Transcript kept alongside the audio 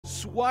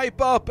Swipe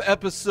Up,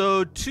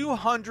 episode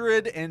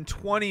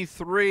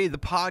 223, the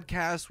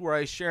podcast where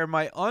I share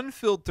my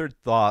unfiltered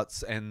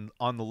thoughts and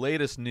on the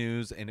latest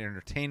news and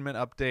entertainment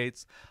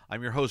updates.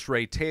 I'm your host,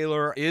 Ray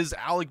Taylor. Is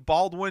Alec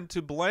Baldwin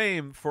to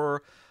blame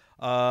for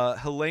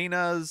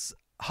Halyna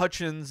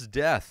Hutchins'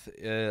 death?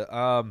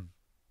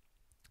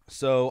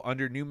 So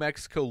under New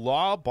Mexico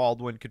law,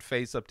 Baldwin could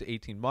face up to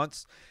 18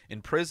 months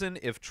in prison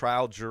if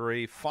trial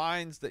jury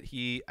finds that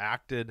he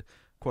acted,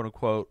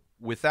 quote-unquote,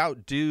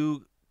 without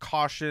due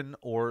caution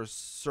or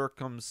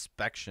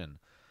circumspection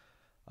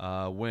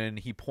when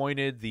he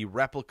pointed the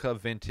replica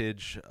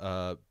vintage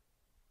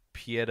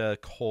Pieta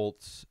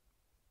Colt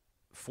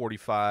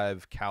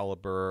 45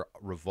 caliber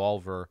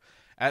revolver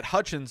at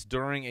Hutchins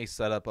during a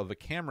setup of a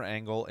camera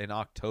angle in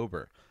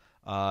October.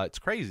 It's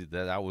crazy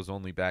that that was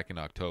only back in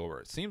October.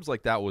 It seems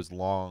like that was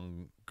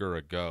longer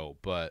ago,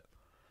 but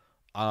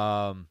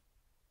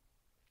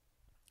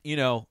you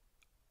know,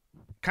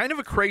 kind of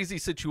a crazy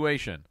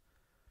situation.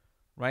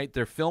 Right?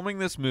 They're filming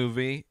this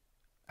movie.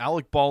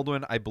 Alec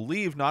Baldwin, I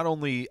believe, not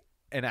only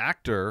an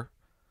actor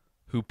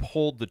who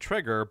pulled the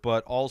trigger,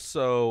 but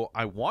also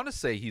I want to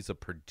say he's a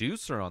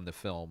producer on the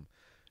film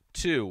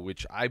too,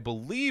 which I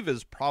believe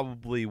is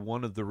probably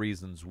one of the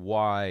reasons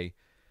why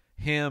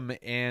him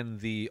and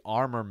the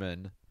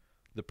armorman,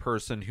 the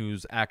person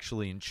who's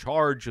actually in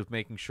charge of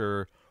making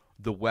sure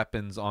the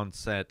weapons on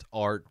set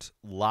aren't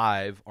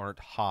live, aren't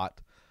hot,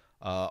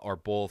 are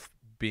both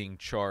being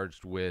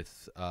charged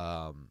with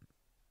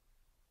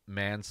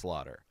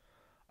manslaughter.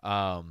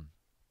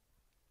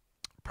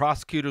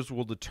 Prosecutors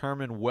will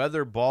determine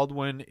whether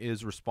Baldwin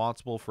is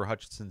responsible for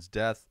Hutchinson's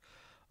death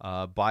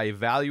by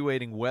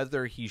evaluating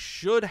whether he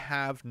should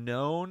have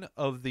known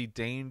of the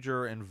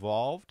danger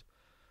involved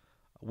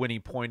when he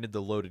pointed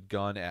the loaded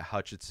gun at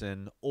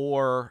Hutchinson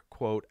or,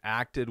 quote,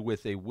 acted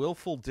with a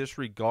willful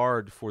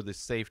disregard for the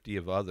safety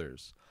of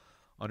others.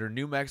 Under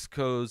New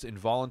Mexico's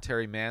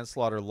involuntary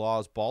manslaughter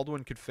laws,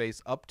 Baldwin could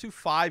face up to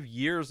 5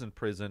 years in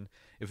prison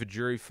if a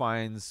jury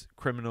finds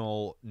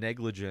criminal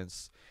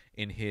negligence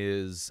in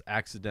his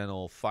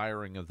accidental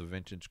firing of the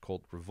vintage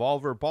Colt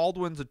revolver.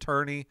 Baldwin's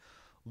attorney,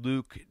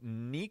 Luke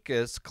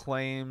Nikas,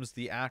 claims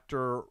the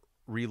actor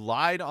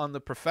relied on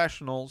the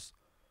professionals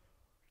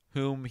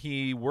whom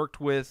he worked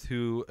with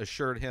who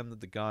assured him that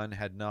the gun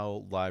had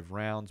no live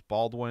rounds.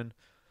 Baldwin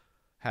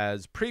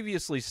has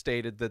previously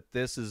stated that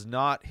this is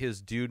not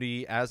his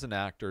duty as an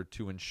actor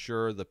to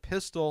ensure the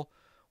pistol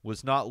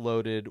was not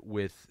loaded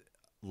with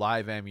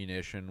live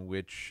ammunition,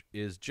 which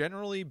is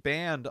generally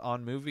banned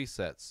on movie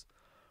sets.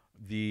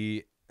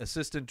 The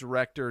assistant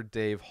director,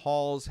 Dave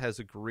Halls, has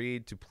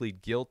agreed to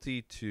plead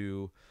guilty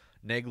to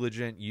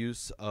negligent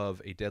use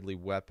of a deadly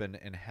weapon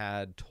and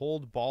had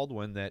told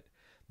Baldwin that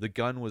the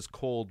gun was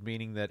cold,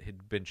 meaning that it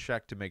had been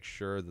checked to make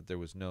sure that there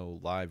was no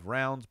live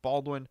rounds.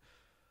 Baldwin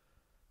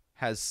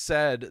has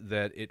said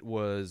that it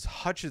was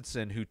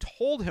Hutchinson who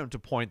told him to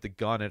point the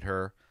gun at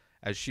her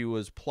as she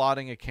was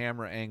plotting a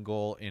camera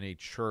angle in a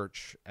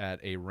church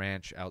at a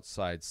ranch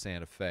outside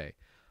Santa Fe.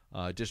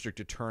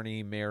 District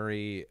Attorney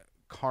Mary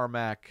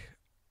Carmack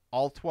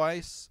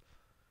Altweiss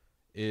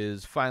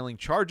is filing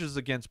charges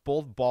against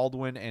both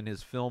Baldwin and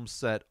his film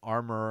set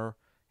armorer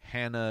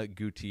Hannah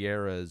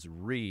Gutierrez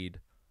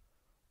Reed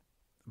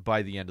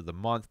by the end of the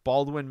month.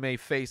 Baldwin may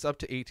face up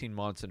to 18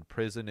 months in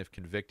prison if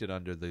convicted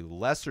under the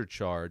lesser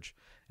charge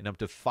and up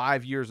to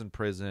 5 years in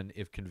prison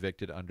if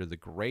convicted under the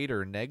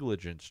greater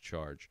negligence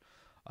charge.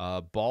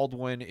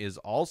 Baldwin is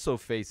also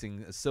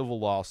facing a civil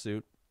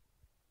lawsuit,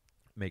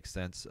 makes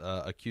sense,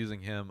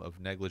 accusing him of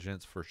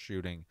negligence for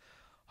shooting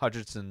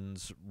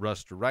Hutchinson's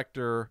Rust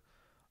director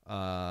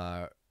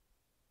and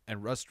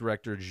Rust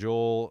director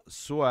Joel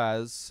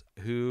Suez,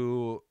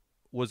 who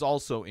was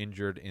also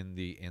injured in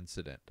the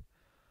incident.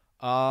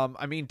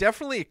 I mean,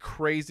 definitely a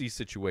crazy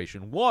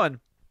situation.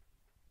 One,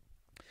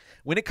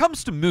 when it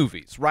comes to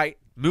movies, right?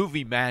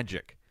 Movie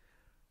magic.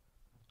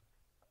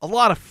 A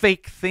lot of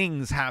fake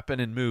things happen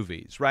in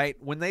movies, right?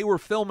 When they were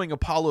filming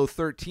Apollo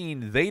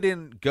 13, they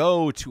didn't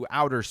go to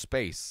outer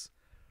space,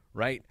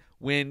 right?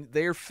 When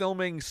they're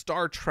filming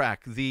Star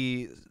Trek,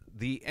 the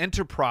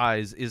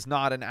Enterprise is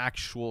not an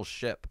actual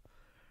ship,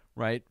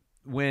 right?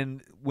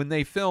 When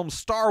they film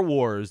Star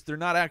Wars, they're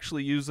not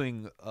actually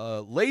using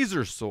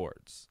laser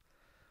swords.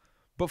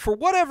 But for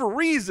whatever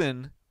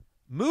reason,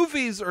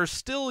 movies are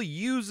still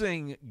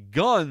using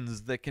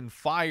guns that can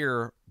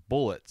fire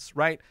bullets,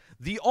 right?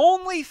 The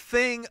only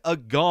thing a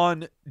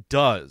gun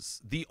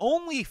does, the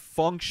only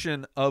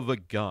function of a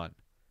gun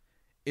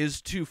is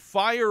to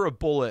fire a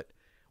bullet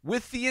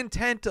with the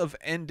intent of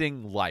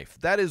ending life.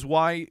 That is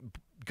why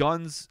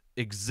guns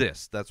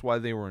exist. That's why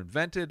they were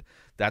invented.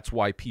 That's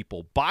why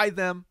people buy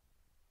them.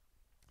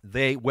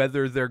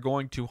 Whether they're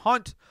going to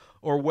hunt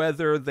or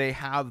whether they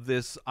have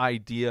this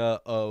idea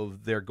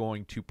of they're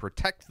going to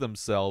protect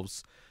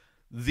themselves,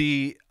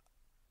 the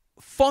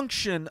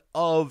function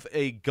of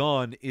a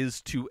gun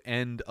is to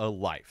end a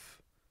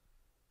life.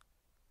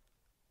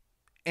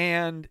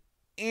 And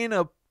in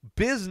a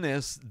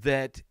business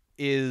that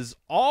is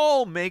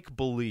all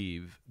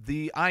make-believe,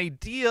 the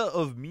idea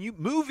of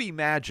movie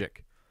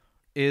magic,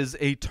 is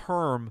a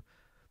term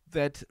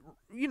that,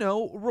 you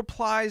know,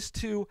 replies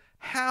to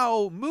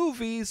how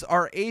movies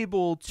are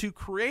able to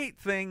create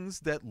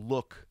things that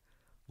look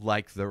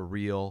like they're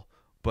real,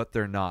 but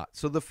they're not.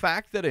 So the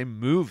fact that a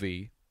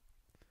movie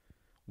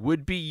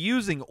would be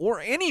using, or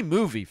any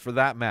movie for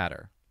that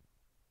matter,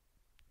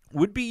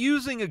 would be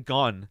using a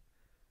gun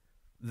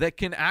that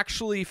can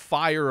actually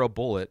fire a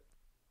bullet,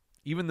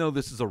 even though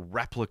this is a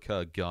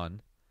replica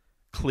gun,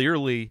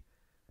 clearly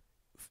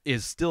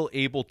is still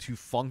able to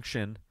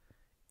function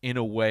in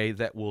a way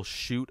that will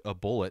shoot a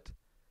bullet,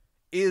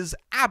 is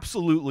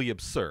absolutely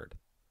absurd.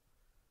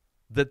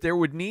 That there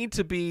would need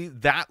to be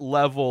that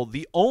level,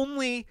 the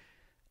only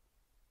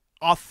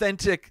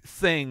authentic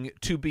thing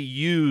to be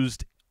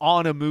used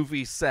on a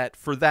movie set,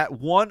 for that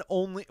one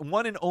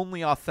and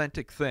only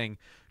authentic thing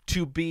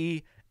to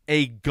be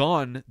a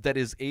gun that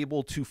is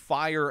able to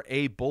fire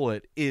a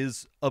bullet,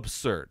 is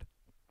absurd.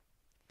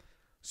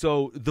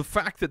 So the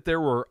fact that there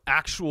were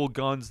actual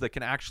guns that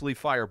can actually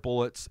fire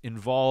bullets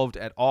involved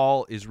at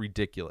all is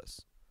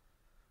ridiculous,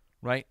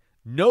 right?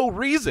 No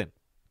reason.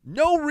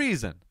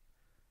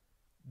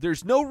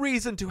 There's no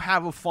reason to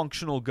have a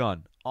functional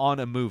gun on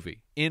a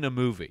movie, in a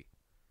movie,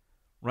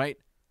 right?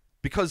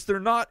 Because they're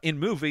not in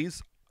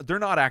movies. They're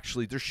not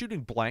actually. They're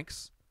shooting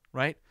blanks,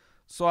 right?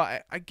 So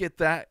I get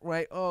that,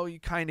 right? Oh, you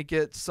kind of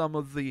get some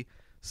of the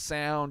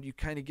sound. You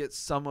kind of get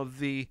some of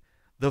the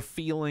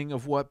feeling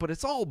of what, but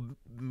it's all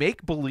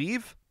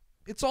make-believe.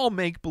 It's all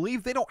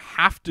make-believe. They don't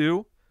have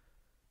to.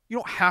 You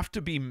don't have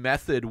to be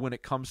method when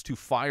it comes to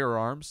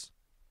firearms,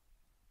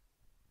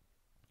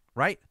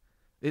 right?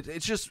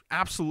 It's just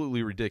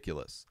absolutely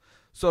ridiculous.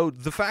 So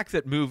the fact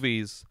that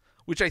movies,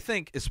 which I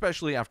think,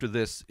 especially after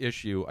this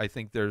issue, I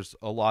think there's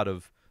a lot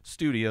of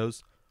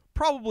studios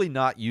probably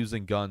not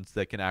using guns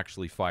that can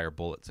actually fire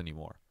bullets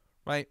anymore,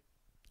 right?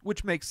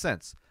 Which makes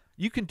sense.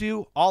 You can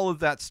do all of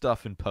that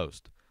stuff in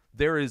post.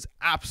 There is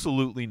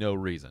absolutely no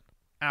reason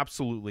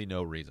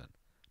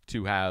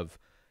to have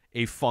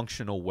a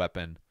functional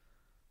weapon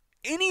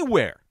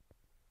anywhere,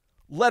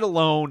 let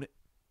alone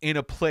in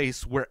a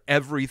place where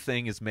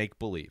everything is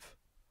make-believe.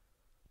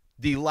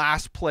 The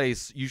last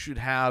place you should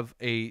have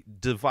a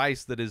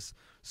device that is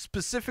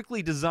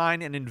specifically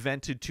designed and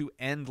invented to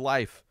end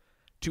life,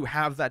 to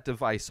have that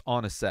device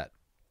on a set.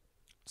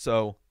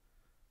 So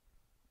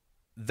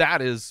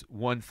that is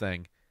one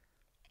thing.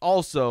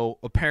 Also,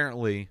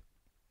 apparently,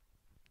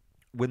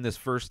 when this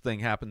first thing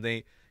happened,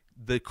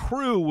 the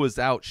crew was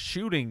out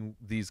shooting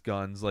these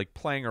guns, like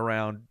playing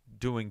around,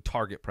 doing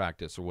target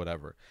practice or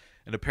whatever.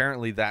 And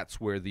apparently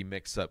that's where the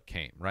mix-up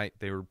came, right?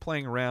 They were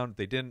playing around.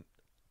 They didn't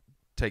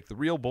take the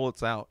real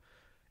bullets out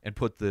and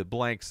put the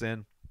blanks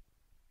in.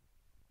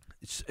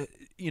 It's,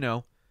 you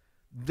know,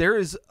 there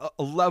is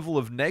a level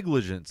of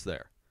negligence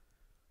there.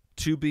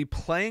 To be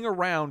playing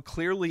around,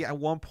 clearly at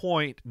one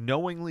point,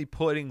 knowingly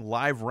putting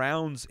live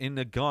rounds in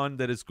a gun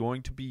that is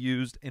going to be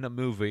used in a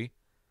movie.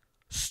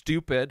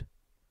 Stupid.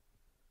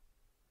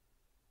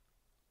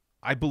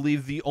 I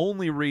believe the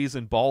only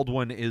reason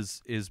Baldwin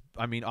is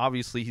I mean,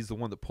 obviously he's the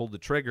one that pulled the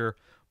trigger,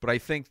 but I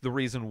think the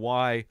reason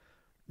why,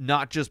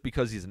 not just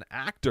because he's an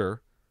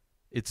actor,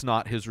 it's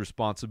not his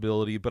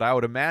responsibility, but I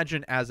would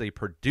imagine as a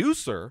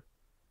producer,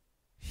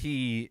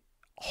 he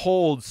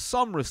holds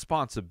some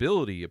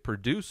responsibility. A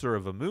producer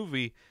of a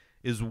movie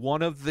is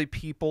one of the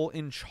people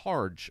in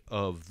charge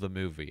of the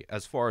movie.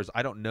 As far as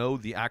I don't know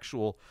the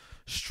actual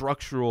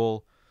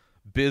structural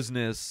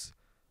business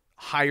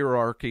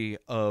hierarchy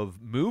of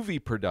movie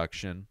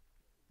production,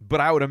 but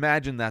I would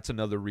imagine that's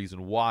another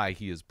reason why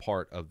he is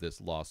part of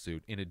this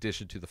lawsuit, in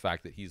addition to the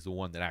fact that he's the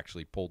one that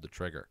actually pulled the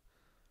trigger.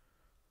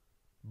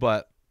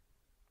 But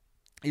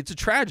it's a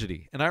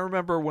tragedy. And I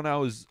remember when I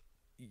was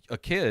a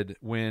kid,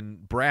 when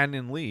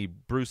Brandon Lee,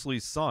 Bruce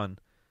Lee's son,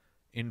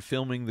 in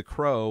filming The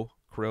Crow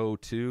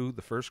 2,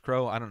 the first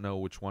Crow, I don't know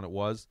which one it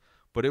was,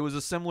 but it was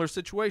a similar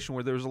situation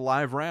where there was a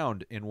live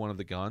round in one of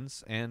the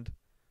guns and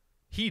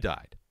he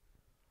died.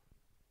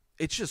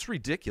 It's just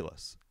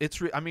ridiculous.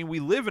 I mean, we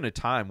live in a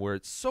time where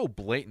it's so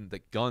blatant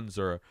that guns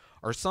are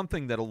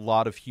something that a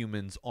lot of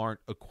humans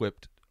aren't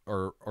equipped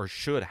or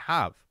should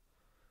have,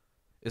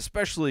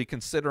 especially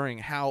considering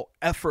how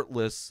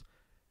effortless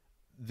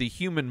the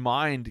human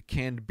mind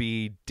can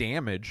be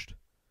damaged,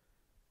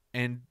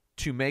 and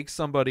to make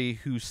somebody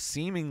who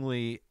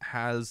seemingly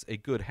has a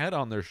good head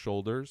on their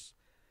shoulders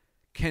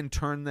can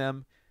turn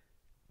them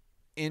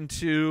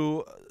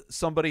into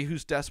somebody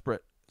who's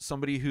desperate,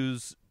 somebody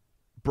who's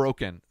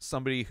broken,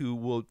 somebody who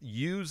will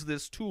use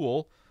this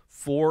tool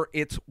for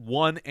its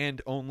one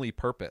and only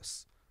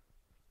purpose,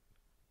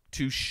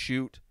 to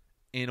shoot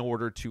in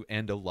order to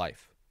end a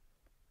life.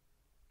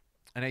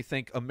 And I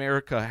think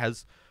America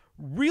has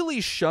really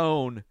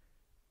shown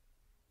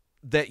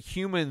that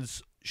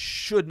humans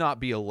should not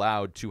be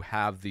allowed to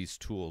have these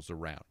tools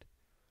around,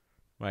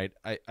 right?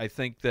 I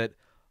think that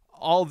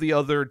all the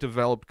other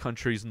developed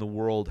countries in the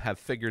world have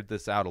figured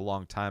this out a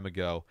long time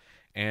ago,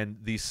 and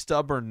the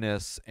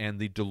stubbornness and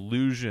the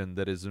delusion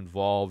that is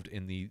involved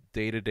in the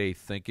day-to-day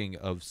thinking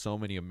of so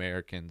many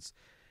Americans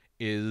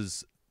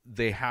is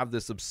they have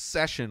this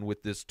obsession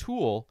with this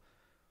tool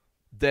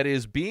that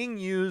is being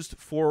used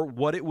for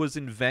what it was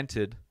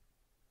invented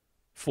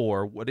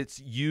for, what it's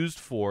used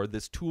for.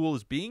 This tool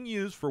is being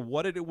used for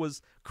what it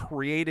was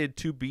created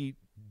to be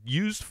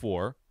used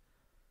for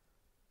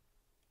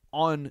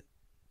on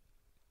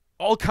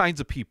all kinds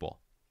of people,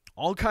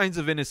 all kinds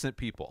of innocent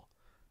people,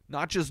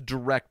 not just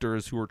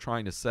directors who are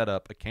trying to set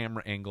up a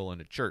camera angle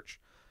in a church,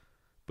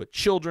 but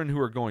children who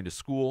are going to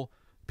school,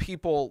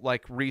 people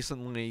like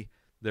recently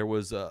there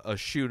was a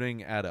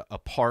shooting at a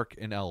park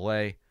in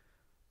L.A.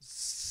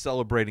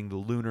 celebrating the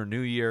Lunar New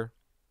Year,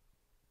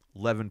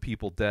 11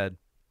 people dead,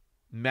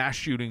 mass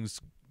shootings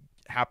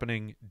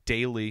happening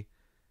daily,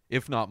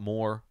 if not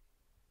more,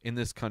 in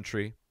this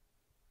country,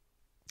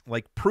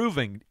 like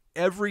proving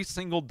every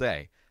single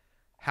day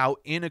how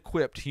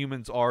inequipped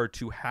humans are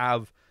to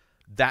have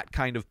that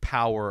kind of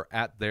power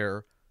at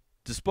their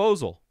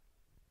disposal.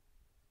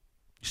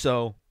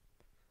 So,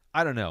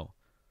 I don't know.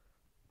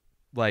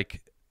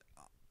 Like,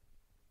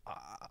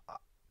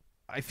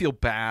 I feel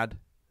bad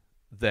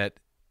that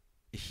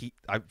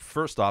I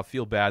first off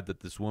feel bad that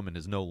this woman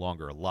is no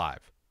longer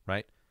alive,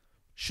 right?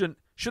 Shouldn't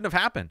have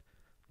happened.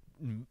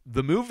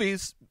 The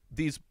movies,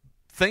 these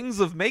things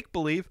of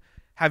make-believe,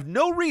 have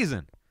no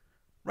reason,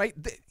 right?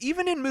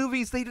 Even in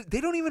movies, they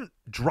don't even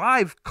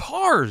drive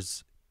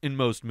cars in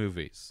most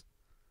movies.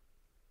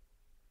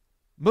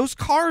 Most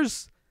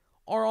cars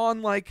are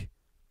on, like,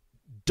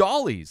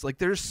 dollies.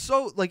 Like,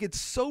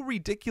 it's so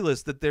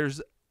ridiculous that there's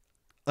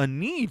a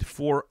need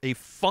for a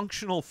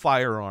functional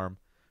firearm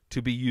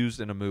to be used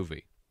in a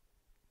movie.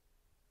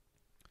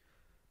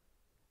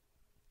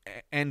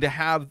 And to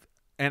have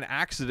an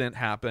accident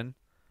happen,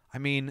 I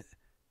mean,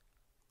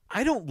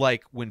 I don't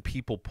like when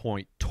people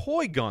point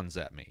toy guns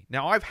at me.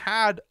 Now, I've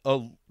had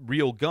a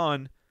real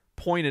gun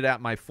pointed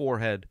at my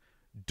forehead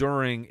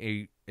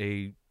during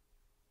a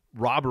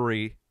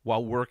robbery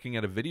while working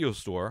at a video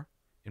store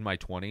in my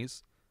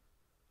 20s.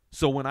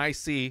 So when I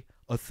see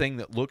a thing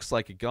that looks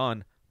like a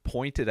gun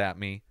pointed at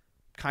me,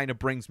 kind of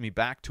brings me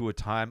back to a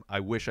time I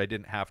wish I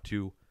didn't have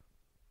to,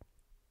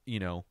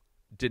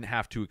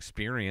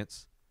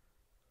 experience.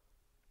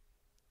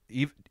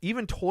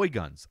 Even toy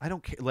guns, I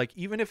don't care. Like,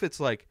 even if it's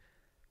like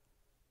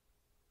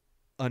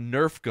a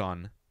Nerf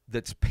gun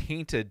that's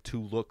painted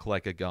to look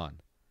like a gun,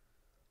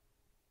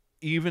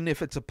 even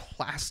if it's a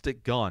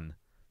plastic gun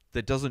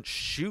that doesn't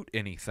shoot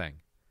anything,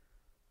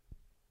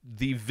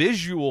 the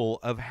visual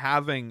of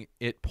having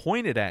it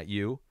pointed at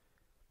you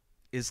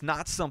is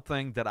not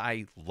something that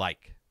I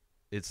like.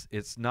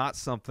 It's not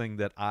something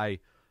that I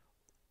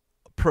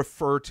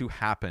prefer to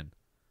happen,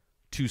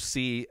 to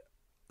see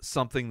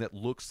something that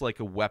looks like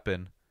a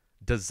weapon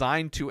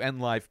designed to end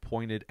life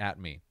pointed at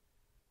me.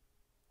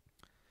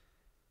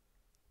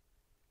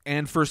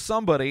 And for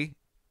somebody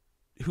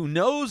who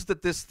knows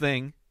that this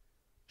thing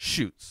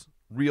shoots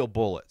real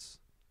bullets,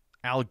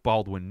 Alec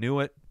Baldwin knew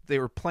it. They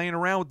were playing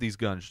around with these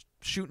guns,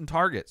 shooting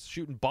targets,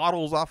 shooting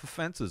bottles off of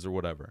fences or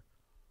whatever.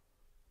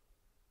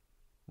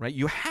 Right?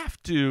 You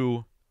have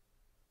to,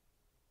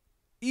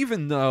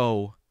 even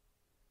though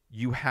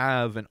you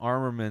have an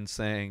armorman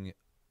saying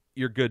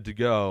you're good to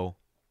go,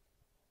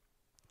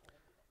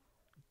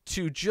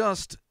 to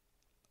just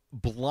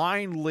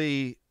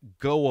blindly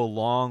go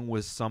along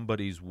with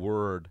somebody's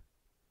word,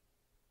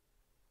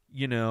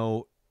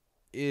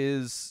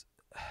 is,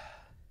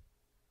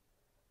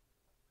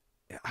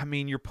 I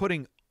mean,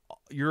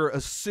 you're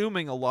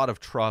assuming a lot of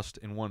trust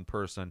in one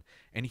person,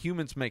 and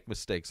humans make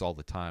mistakes all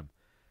the time,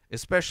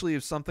 especially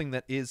if something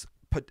that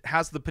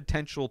has the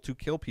potential to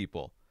kill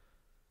people,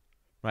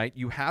 right?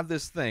 You have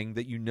this thing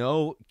that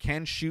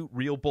can shoot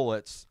real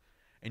bullets,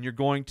 and you're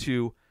going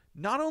to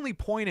not only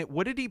point it,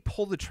 what did he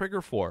pull the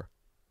trigger for?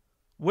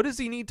 What does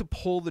he need to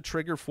pull the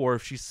trigger for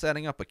if she's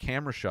setting up a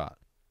camera shot?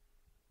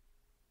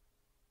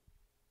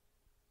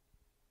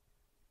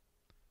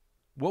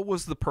 What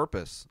was the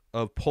purpose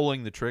of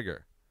pulling the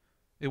trigger?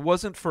 It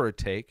wasn't for a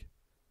take.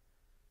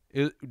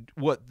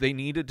 What they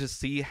needed to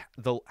see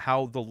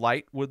how the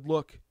light would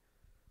look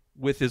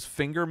with his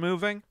finger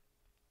moving.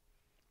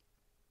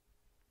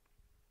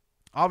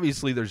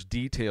 Obviously, there's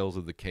details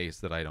of the case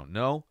that I don't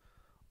know.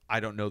 I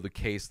don't know the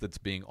case that's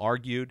being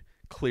argued.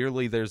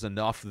 Clearly, there's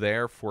enough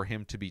there for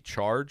him to be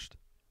charged,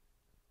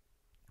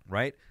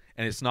 right?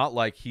 And it's not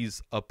like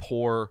he's a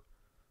poor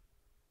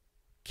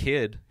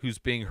kid who's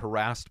being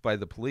harassed by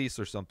the police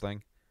or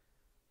something.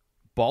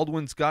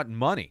 Baldwin's got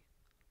money,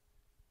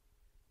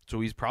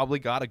 so he's probably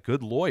got a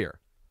good lawyer,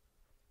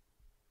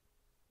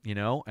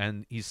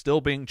 and he's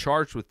still being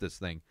charged with this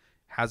thing.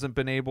 Hasn't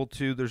been able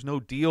to, there's no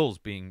deals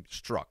being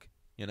struck,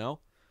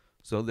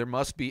 so there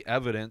must be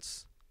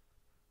evidence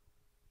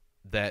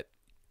that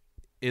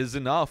is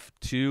enough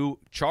to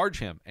charge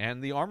him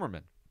and the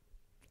armorman.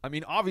 I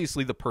mean,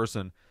 obviously the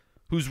person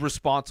who's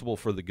responsible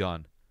for the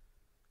gun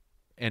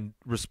and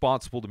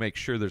responsible to make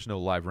sure there's no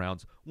live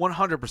rounds,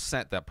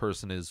 100% that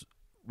person is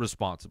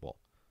responsible,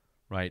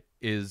 right?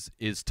 Is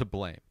to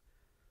blame.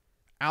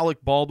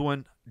 Alec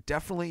Baldwin,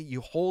 definitely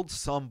you hold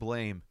some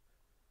blame.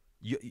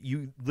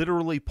 You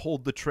literally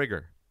pulled the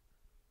trigger.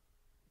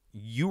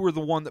 You were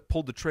the one that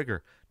pulled the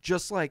trigger.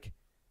 Just like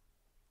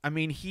I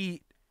mean,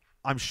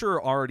 I'm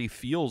sure already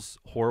feels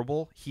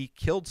horrible. He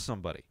killed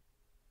somebody.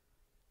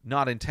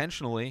 Not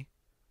intentionally,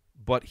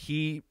 but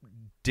he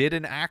did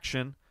an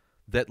action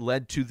that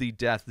led to the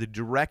death, the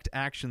direct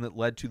action that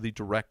led to the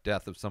direct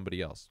death of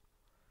somebody else.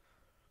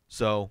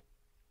 So,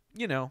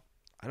 you know,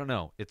 I don't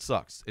know. It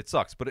sucks. It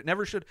sucks, but it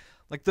never should.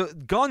 Like, the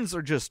guns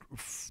are just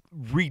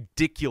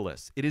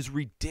ridiculous. It is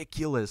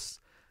ridiculous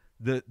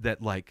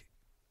that like,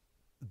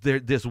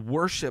 this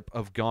worship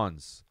of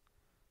guns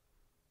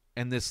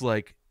and this,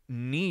 like,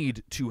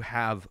 need to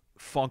have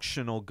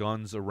functional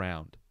guns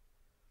around.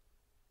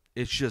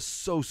 It's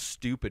just so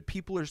stupid.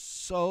 People are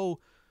so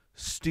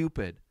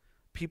stupid.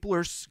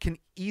 People can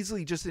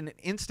easily, just in an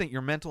instant,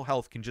 your mental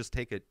health can just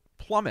take a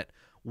plummet.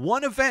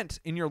 One event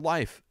in your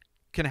life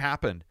can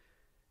happen,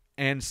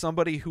 and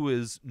somebody who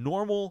is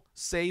normal,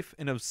 safe,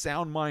 and of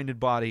sound-minded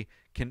body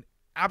can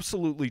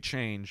absolutely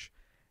change,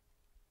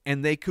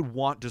 and they could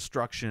want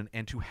destruction.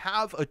 And to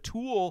have a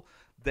tool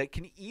that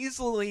can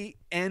easily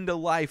end a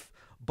life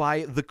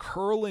by the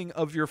curling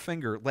of your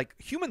finger. Like,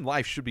 human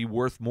life should be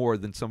worth more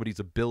than somebody's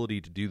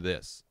ability to do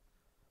this,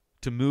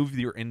 to move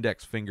your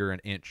index finger an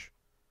inch.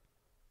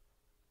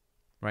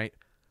 Right?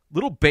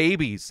 Little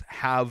babies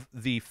have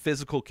the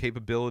physical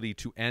capability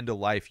to end a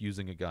life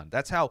using a gun.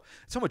 That's how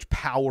much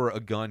power a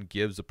gun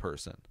gives a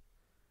person.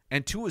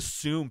 And to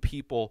assume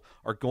people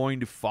are going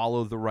to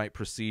follow the right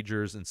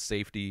procedures and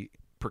safety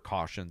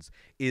precautions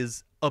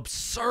is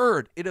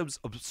absurd. It is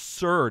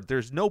absurd.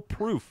 There's no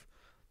proof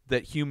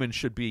that humans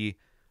should be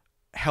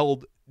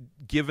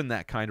given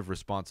that kind of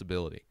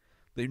responsibility.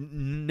 They've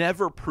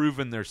never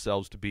proven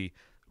themselves to be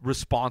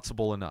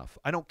responsible enough.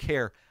 I don't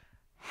care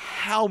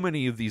how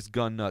many of these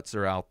gun nuts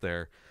are out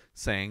there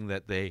saying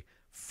that they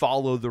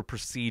follow the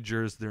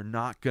procedures. They're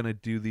not going to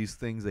do these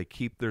things. They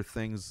keep their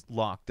things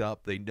locked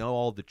up. They know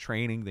all the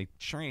training. They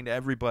trained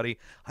everybody.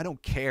 I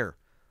don't care.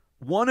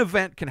 One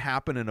event can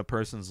happen in a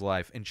person's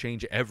life and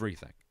change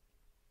everything.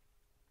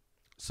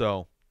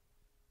 So,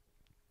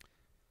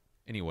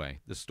 anyway,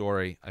 the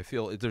story, I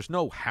feel there's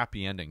no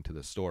happy ending to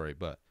this story,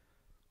 but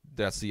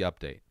that's the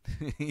update.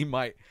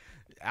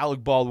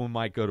 Alec Baldwin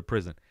might go to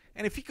prison.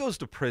 And if he goes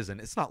to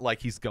prison, it's not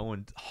like he's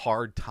going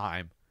hard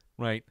time,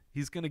 right?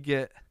 He's going to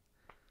get...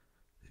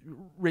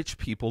 Rich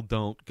people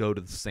don't go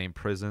to the same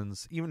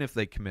prisons, even if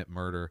they commit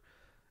murder.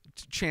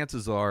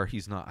 Chances are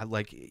he's not...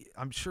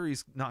 I'm sure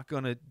he's not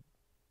going to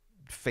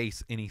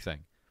face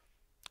anything.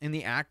 And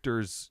the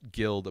Actors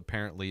Guild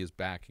apparently is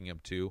backing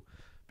him too,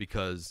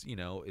 because, you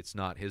know, it's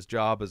not his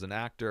job as an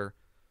actor,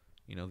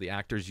 you know, the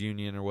Actors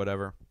Union or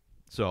whatever.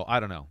 So, I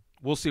don't know.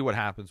 We'll see what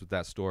happens with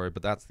that story,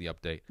 but that's the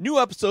update. New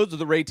episodes of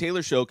The Ray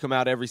Taylor Show come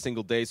out every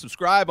single day.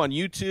 Subscribe on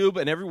YouTube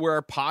and everywhere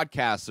our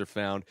podcasts are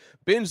found.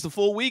 Binge the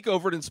full week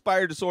over at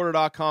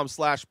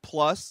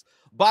inspireddisorder.com/plus.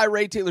 Buy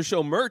Ray Taylor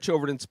Show merch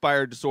over at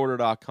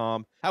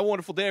inspireddisorder.com. Have a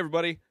wonderful day,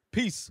 everybody.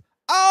 Peace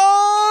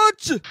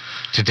out!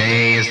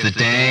 Today is the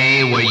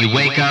day where you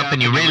wake up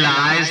and you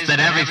realize that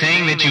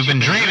everything that you've been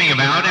dreaming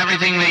about,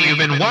 everything that you've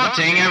been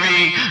wanting,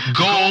 every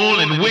goal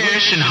and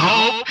wish and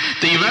hope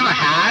that you've ever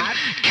had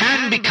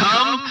can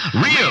become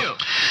real.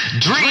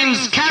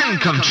 Dreams can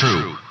come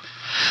true.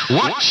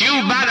 What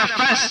you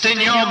manifest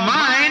in your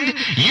mind,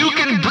 you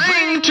can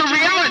bring to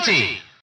reality.